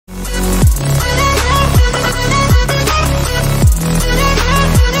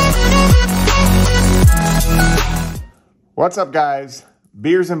What's up, guys?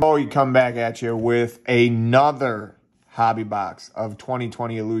 Beers and Bowie come back at you with another hobby box of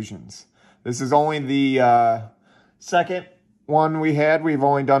 2020 Illusions. This is only the second one we had. We've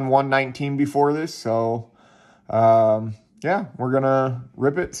only done 119 before this, so yeah, we're gonna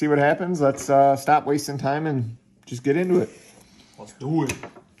rip it, see what happens. Let's stop wasting time and just get into it. Let's do it.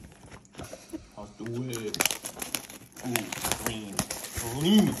 Let's do it. Ooh, clean.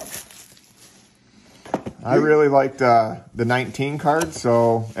 Clean. I really liked the 19 card,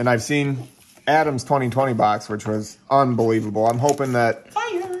 so, and I've seen Adam's 2020 box, which was unbelievable. I'm hoping that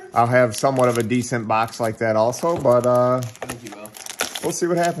I'll have somewhat of a decent box like that also, but I think you will. We'll see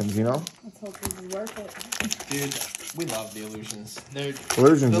what happens, you know? Let's hope this is worth it. Dude, we love the Illusions.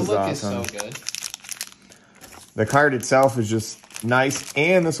 Illusions the is look awesome. is so good. The card itself is just nice,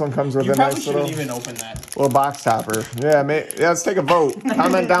 and this one comes with a nice little even open that. little box topper. Yeah, let's take a vote.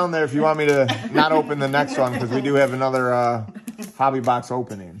 Comment down there if you want me to not open the next one, because we do have another hobby box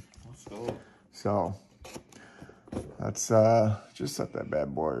opening. Let's go. So let's just set that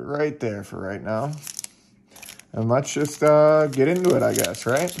bad boy right there for right now. And let's just get into it, I guess,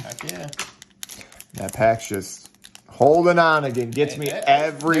 right? Heck yeah. That pack's just holding on again. Gets me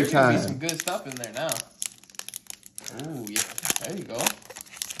every time. There's some good stuff in there now. Ooh, yeah. There you go.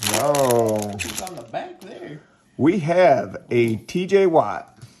 No. Who's on the back there? We have a TJ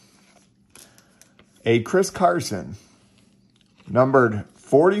Watt, a Chris Carson, numbered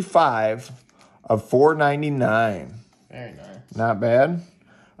 45 of 499. Very nice. Not bad.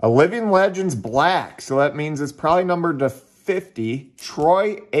 A Living Legends Black, so that means it's probably numbered to 50.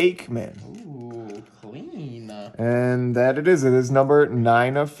 Troy Aikman. Ooh, clean. And that it is. It is number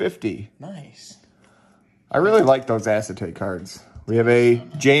 9 of 50. Nice. I really like those acetate cards. We have a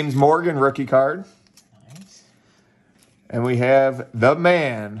James Morgan rookie card. Nice. And we have the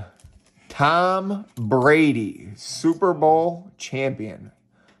man, Tom Brady, Super Bowl champion.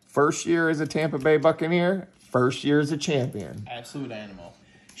 First year as a Tampa Bay Buccaneer, first year as a champion. Absolute animal.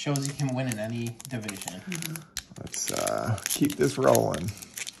 Shows he can win in any division. Let's keep this rolling.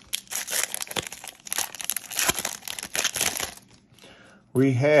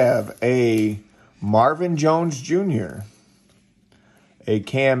 We have a Marvin Jones Jr., a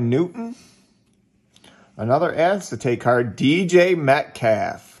Cam Newton, another acetate card, DJ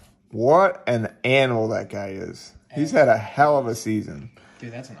Metcalf. What an animal that guy is. He's had a hell of a season.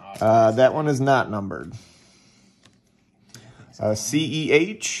 Dude, that's an awesome that one is not numbered.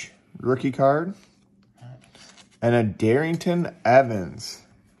 CEH, rookie card. And a Darrington Evans,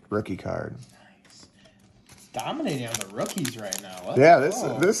 rookie card. Nice. Dominating on the rookies right now.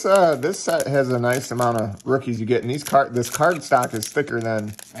 This set has a nice amount of rookies you get, and this card stock is thicker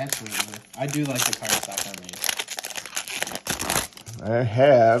than. Absolutely, I do like the card stock on these. I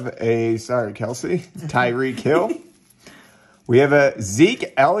have a Kelsey, Tyreek Hill. We have a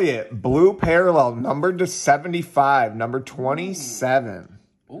Zeke Elliott blue parallel, numbered to 75, number 27.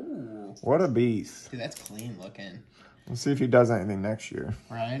 Ooh, what a beast! Dude, that's clean looking. Let's see if he does anything next year.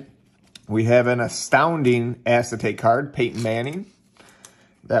 Right. We have an astounding acetate card, Peyton Manning.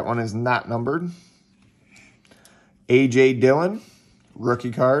 That one is not numbered. A.J. Dillon,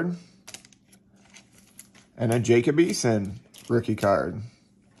 rookie card. And a Jacob Eason, rookie card.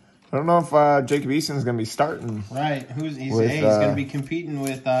 I don't know if Jacob Eason is going to be starting. Right. He's going to be competing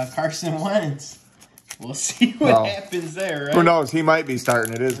with Carson Wentz. We'll see what happens there, right? Who knows? He might be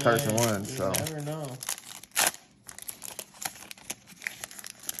starting. It is Carson Wentz. So. You never know.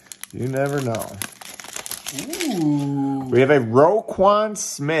 You never know. Ooh. We have a Roquan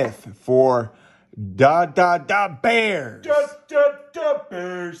Smith for the Bears. The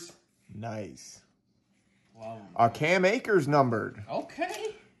Bears. Nice. Wow. Cam Akers numbered.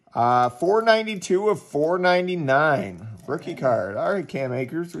 Okay. 492 of 499. Rookie card. All right, Cam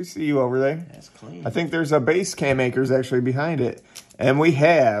Akers. We see you over there. That's clean. I think there's a base Cam Akers actually behind it. And we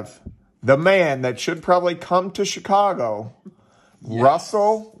have the man that should probably come to Chicago. Yes.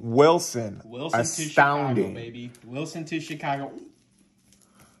 Russell Wilson. Astounding. To Chicago, baby. Wilson to Chicago.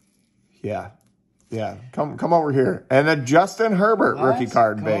 Yeah. Yeah. Come over here. And a Justin Herbert rookie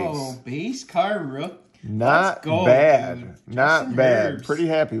card base. Base card rookie. Not bad. Dude. Not bad. Pretty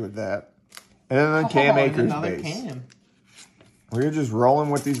happy with that. And then the Cam Akers base. Cam. We're just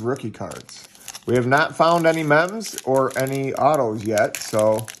rolling with these rookie cards. We have not found any mems or any autos yet,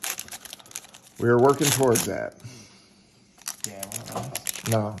 so we are working towards that. Yeah.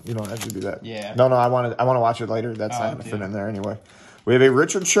 No, you don't have to do that. Yeah. No, I want to watch it later. That's not going to fit in there anyway. We have a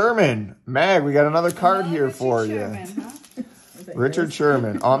Richard Sherman. Mag, we got another card here for you. Huh? Richard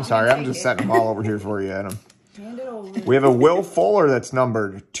Sherman. Oh, I'm sorry. I'm just setting them all over here for you, Adam. Hand it over. We have a Will Fuller that's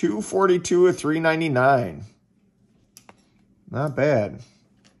numbered 242 of 399. Not bad.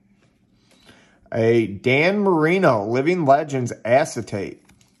 A Dan Marino, Living Legends Acetate.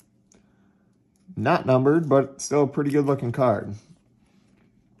 Not numbered, but still a pretty good looking card.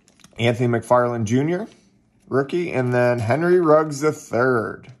 Anthony McFarland Jr., rookie. And then Henry Ruggs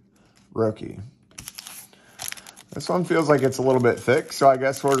III, rookie. This one feels like it's a little bit thick, so I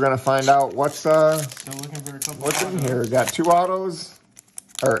guess we're going to find out what's Still looking for a couple what's in autos. here. We got 2 autos,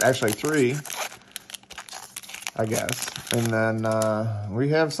 or actually 3, I guess. And then we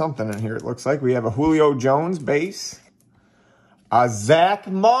have something in here. It looks like we have a Julio Jones base. A Zach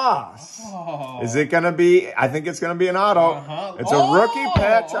Moss. Oh. Is it going to be? I think it's going to be an auto. It's a rookie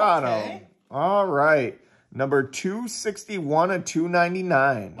patch auto. All right. Number 261 of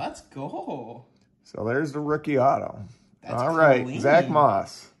 299. Let's go. So there's the rookie auto. That's all right. clean. Zach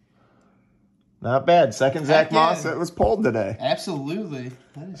Moss. Not bad. Second Zach Moss that was pulled today. Absolutely.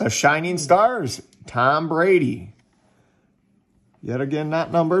 The Shining Stars. Tom Brady. Yet again,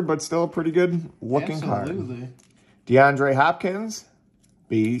 not numbered, but still a pretty good looking card. Absolutely. DeAndre Hopkins,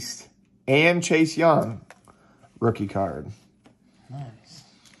 beast, and Chase Young, rookie card. Nice.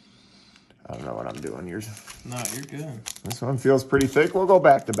 I don't know what I'm doing here. No, you're good. This one feels pretty thick. We'll go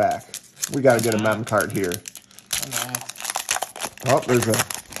back to back. We got to get a mem card here. Oh, there's a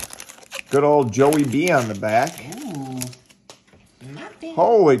good old Joey B on the back. Ooh.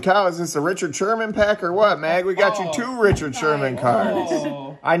 Holy cow, is this a Richard Sherman pack or what, Mag? We got you 2 Richard Sherman cards.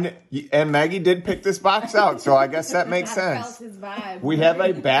 Oh. And Maggie did pick this box out, so I guess that makes sense. His vibe. We have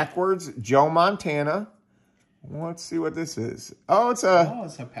a backwards Joe Montana. Let's see what this is. Oh, it's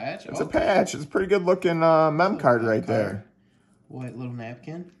a patch. It's a patch. It's a pretty good looking mem card right there. White little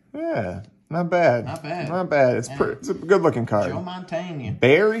napkin. Yeah, not bad. Not bad. Not bad. It's a good looking card. Joe Montana.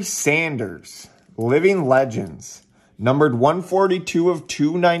 Barry Sanders, Living Legends, numbered 142 of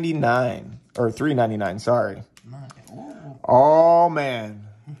 299 or 399. Sorry. Oh man,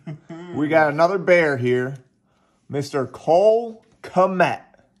 we got another bear here, Mr. Cole Kmet,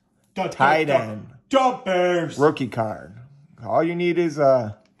 tight end. Jump Bears. Rookie card. All you need is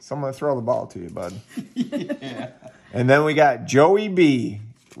someone to throw the ball to you, bud. Yeah. And then we got Joey B,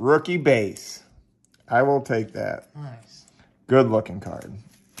 rookie base. I will take that. Nice. Good looking card.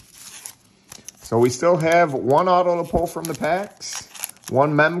 So we still have 1 auto to pull from the packs,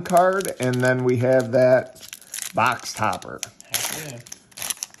 1 mem card, and then we have that box topper. Heck yeah.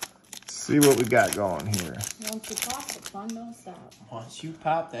 Let's see what we got going here. Once you pop, the fun don't stop. Once you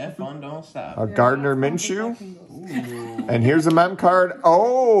pop, that fun don't stop. A Gardner Minshew. Ooh. And here's a mem card.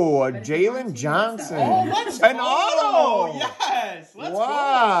 Oh, a Jalen Johnson. Oh, let's An go. auto. Yes. Let's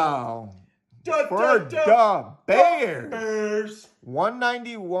Wow. go. For the Bears. Bears.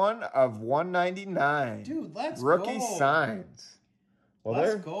 191 of 199. Dude, let's Rookie go. signs. Well,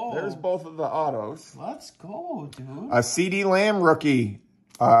 Let's go. There's both of the autos. Let's go, dude. A CD Lamb rookie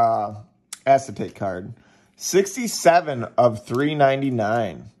acetate card. 67 of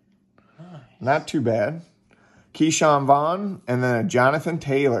 399. Nice. Not too bad. Keyshawn Vaughn and then a Jonathan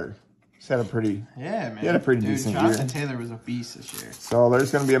Taylor. He's had a pretty, Yeah, man. he had a pretty decent year. Jonathan Taylor was a beast this year. So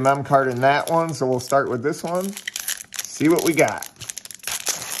there's going to be a mem card in that one. So we'll start with this one. See what we got.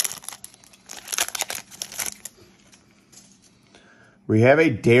 We have a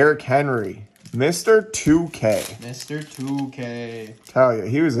Derrick Henry, Mr. 2K. Mr. 2K. Tell you,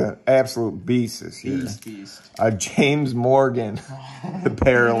 he was an absolute beast this year. Beast. A James Morgan, the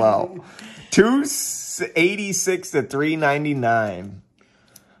parallel. 286 to 399.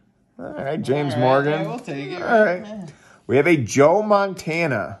 All right, James Morgan. Yeah, we'll take it. All right. We have a Joe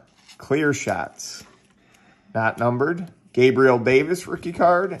Montana, clear shots. Not numbered. Gabriel Davis rookie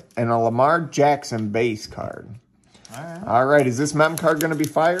card and a Lamar Jackson base card. All right. Is this mem card going to be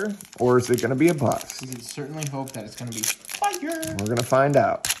fire or is it going to be a bust? We can certainly hope that it's going to be fire. We're going to find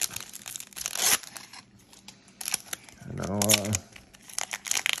out.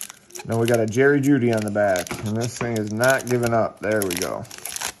 No, we got a Jerry Jeudy on the back, and this thing is not giving up. There we go.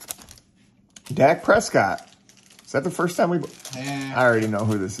 Dak Prescott. Is that the first time we... Yeah. I already know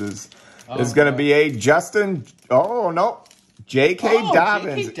who this is. It's going to be a Justin... Oh, no. J.K.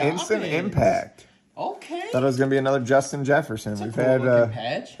 Dobbins, instant impact. Okay. Thought it was going to be another Justin Jefferson. We've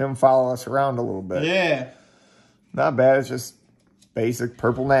had him follow us around a little bit. Yeah. Not bad. It's just basic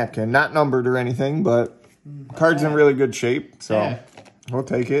purple napkin. Not numbered or anything, but card's in really good shape, so we'll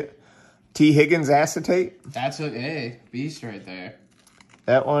take it. T. Higgins acetate. That's a beast right there.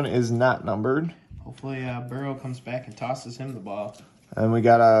 That one is not numbered. Hopefully Burrow comes back and tosses him the ball. And we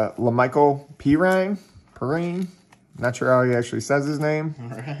got a LaMichael Perrine. Not sure how he actually says his name.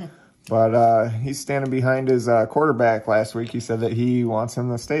 But he's standing behind his quarterback last week. He said that he wants him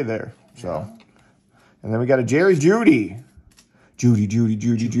to stay there. So, and then we got a Jerry Jeudy.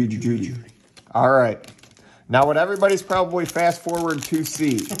 Judy. All right. Now, what everybody's probably fast forward to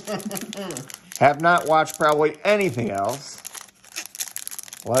see, have not watched probably anything else.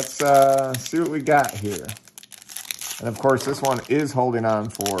 Let's see what we got here. And, of course, this one is holding on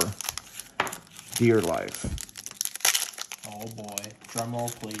for dear life. Oh, boy. Drum roll,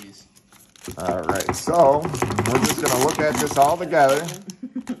 please. All right. So, we're just going to look at this all together.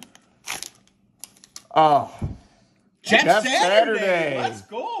 Oh. Jeff Saturday. Let's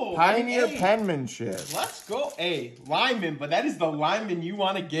go. Pioneer penmanship. Let's go. Hey, lineman, but that is the lineman you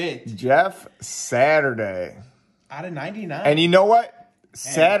want to get. Jeff Saturday. Out of 99. And you know what?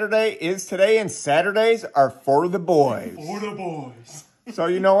 Saturday is today, and Saturdays are for the boys. For the boys. So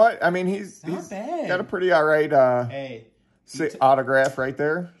you know what? I mean, he's bad. Got a pretty all right autograph right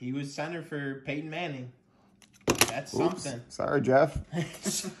there. He was center for Peyton Manning. That's something. Sorry, Jeff.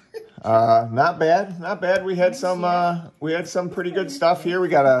 Not bad. Not bad. We had some pretty good stuff here. We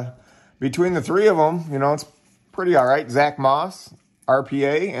got between the three of them, you know, it's pretty all right. Zach Moss,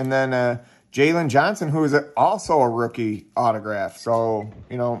 RPA, and then Jalen Johnson, who is also a rookie autograph. So,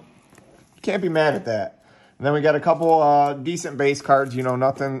 you know, can't be mad at that. And then we got a couple decent base cards, you know,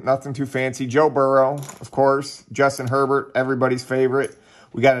 nothing too fancy. Joe Burrow, of course. Justin Herbert, everybody's favorite.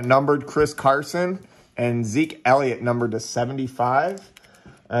 We got a numbered Chris Carson and Zeke Elliott numbered to 75.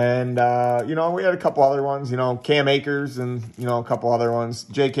 And, you know, we had a couple other ones, you know, Cam Akers and, you know, a couple other ones.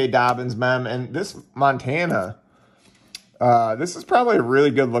 J.K. Dobbins, Mem. And this Montana... this is probably a really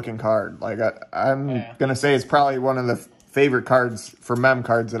good-looking card. Like, I'm going to say it's probably one of the favorite cards for mem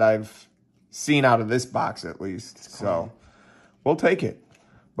cards that I've seen out of this box, at least. So, we'll take it.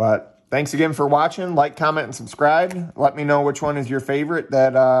 But thanks again for watching. Like, comment, and subscribe. Let me know which one is your favorite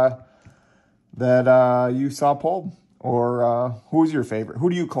that you saw pulled. Or who's your favorite? Who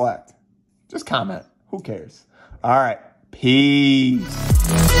do you collect? Just comment. Who cares? All right. Peace.